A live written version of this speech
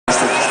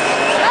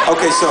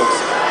Okay, so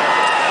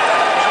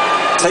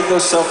take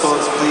those cell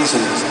phones, please,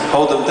 and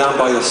hold them down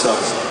by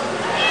yourselves.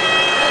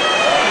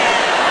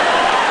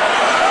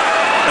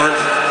 And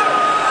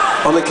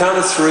on the count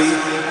of 3,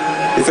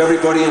 if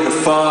everybody in the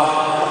far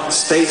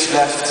stage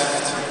left,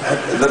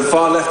 the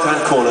far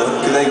left-hand corner,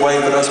 can they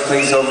wave at us,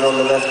 please, over on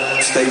the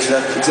left, stage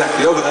left?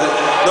 Exactly, over there.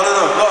 No,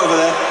 not over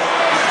there.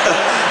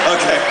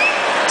 Okay,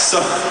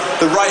 so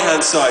the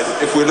right-hand side,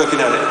 if we're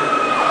looking at it.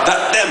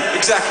 Them,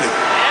 exactly.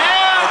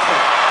 Okay.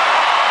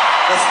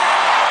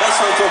 That's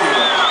what I'm talking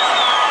about.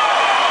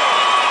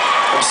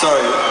 I'm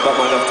sorry about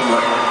my left and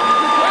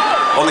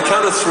right. On the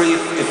count of 3,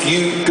 if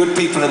you good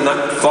people in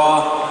that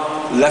far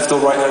left or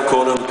right-hand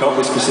corner, we can't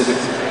be specific,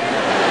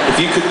 if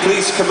you could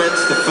please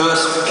commence the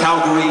first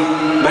Calgary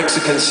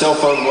Mexican cell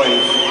phone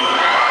wave,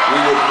 we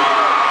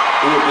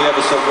would be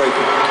ever so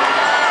grateful.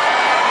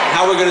 And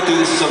how we're going to do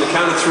this is on the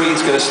count of 3.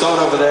 It's going to start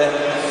over there,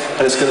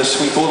 and it's going to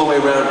sweep all the way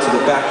around to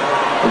the back,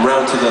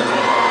 around to the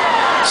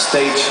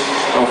stage,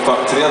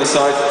 to the other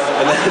side,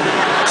 and then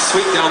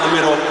sweep down the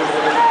middle,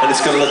 and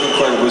it's going to look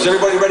incredible. Is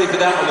everybody ready for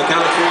that on the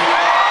count of 3?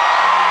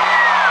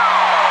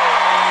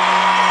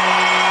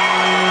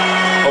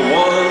 A 1,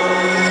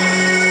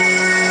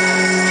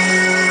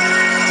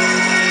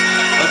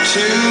 a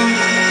 2,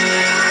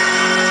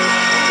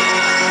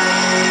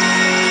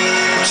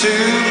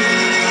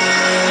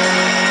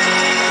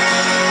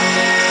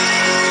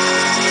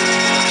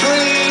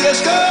 3,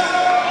 let's go!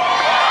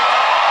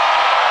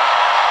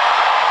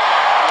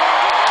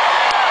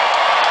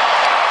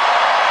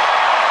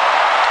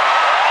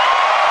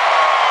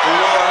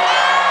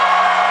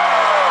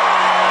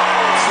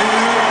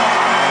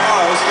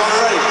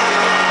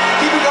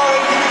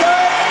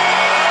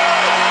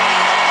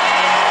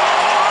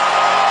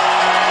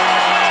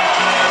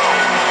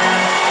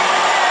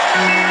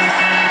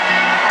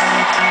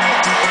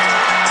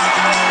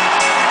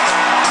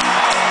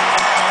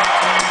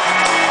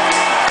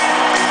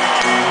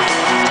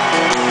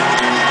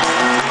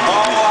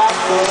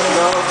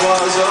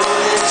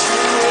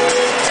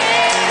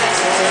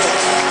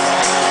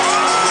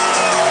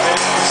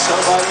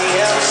 Somebody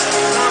else,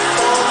 not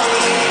for me.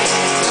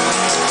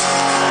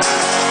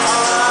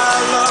 Our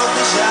love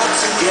is out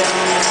to get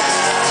me.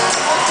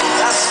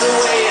 That's the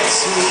way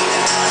it's sweet.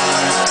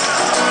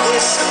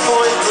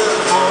 Disappointment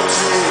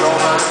haunted all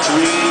my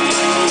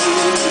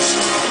dreams.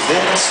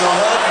 Then I saw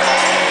her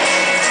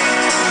face.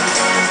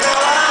 Now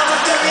I'm a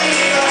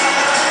believer,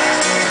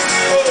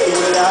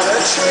 without a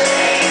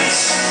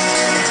trace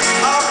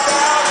of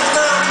doubt in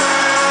my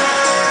mind,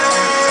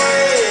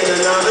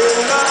 and I'm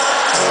in love.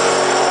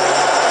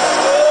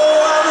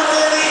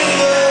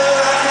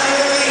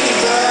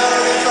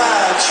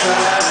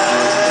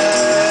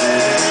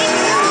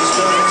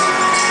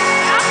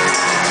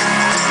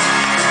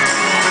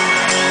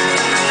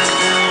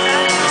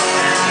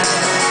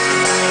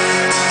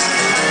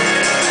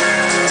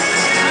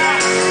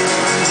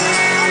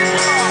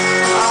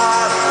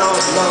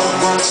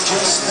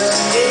 Just the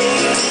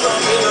name of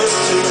you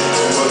too.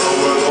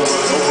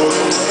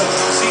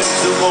 Seems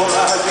the more I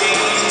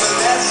read, the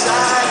less I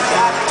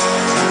got.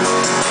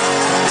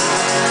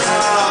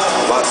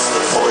 What's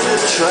the point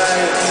of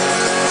trying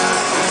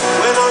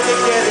when all you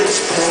get is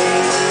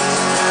pain?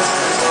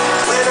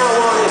 When I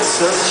wanted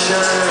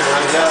sunshine,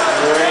 I got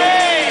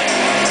rain.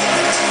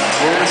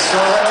 When I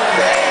saw her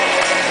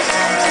face,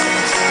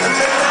 and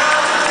then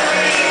I'm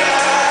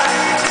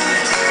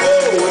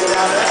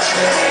without a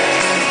trace.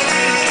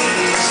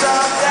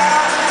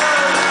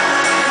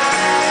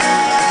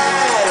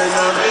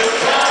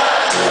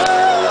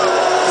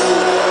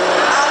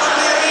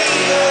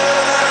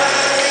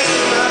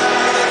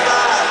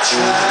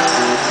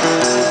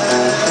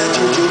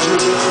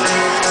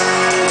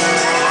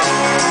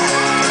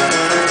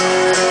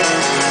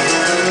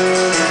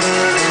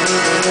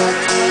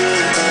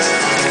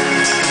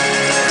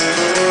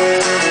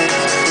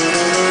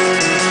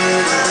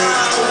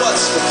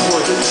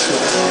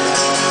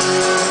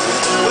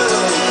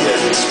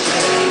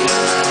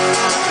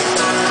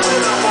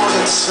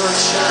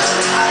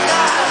 Sunshine, I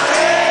got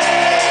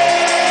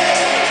rain.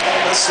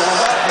 I saw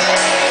her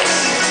face.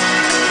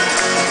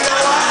 Now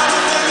I'm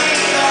a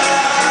believer.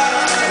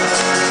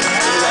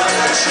 Without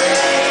a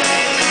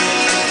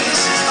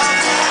trace of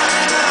doubt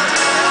in my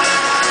mind.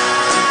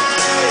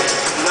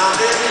 And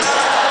I'm in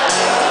love.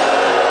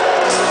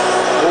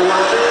 Oh,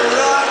 I'm in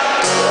love.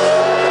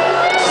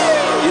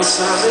 Yes,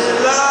 I'm in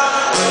love.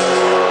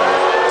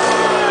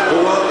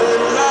 Oh, I'm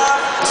in love.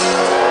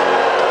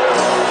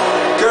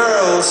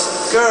 Girls,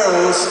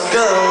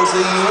 are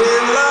you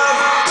in love?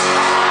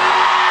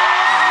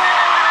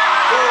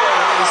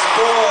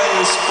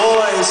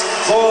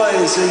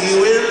 Boys, are you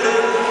in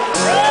love?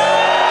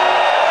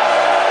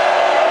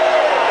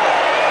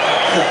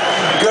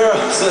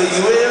 Girls, are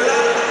you in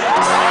love?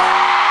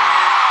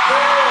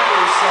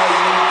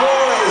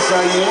 Boys,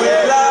 are you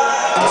in love?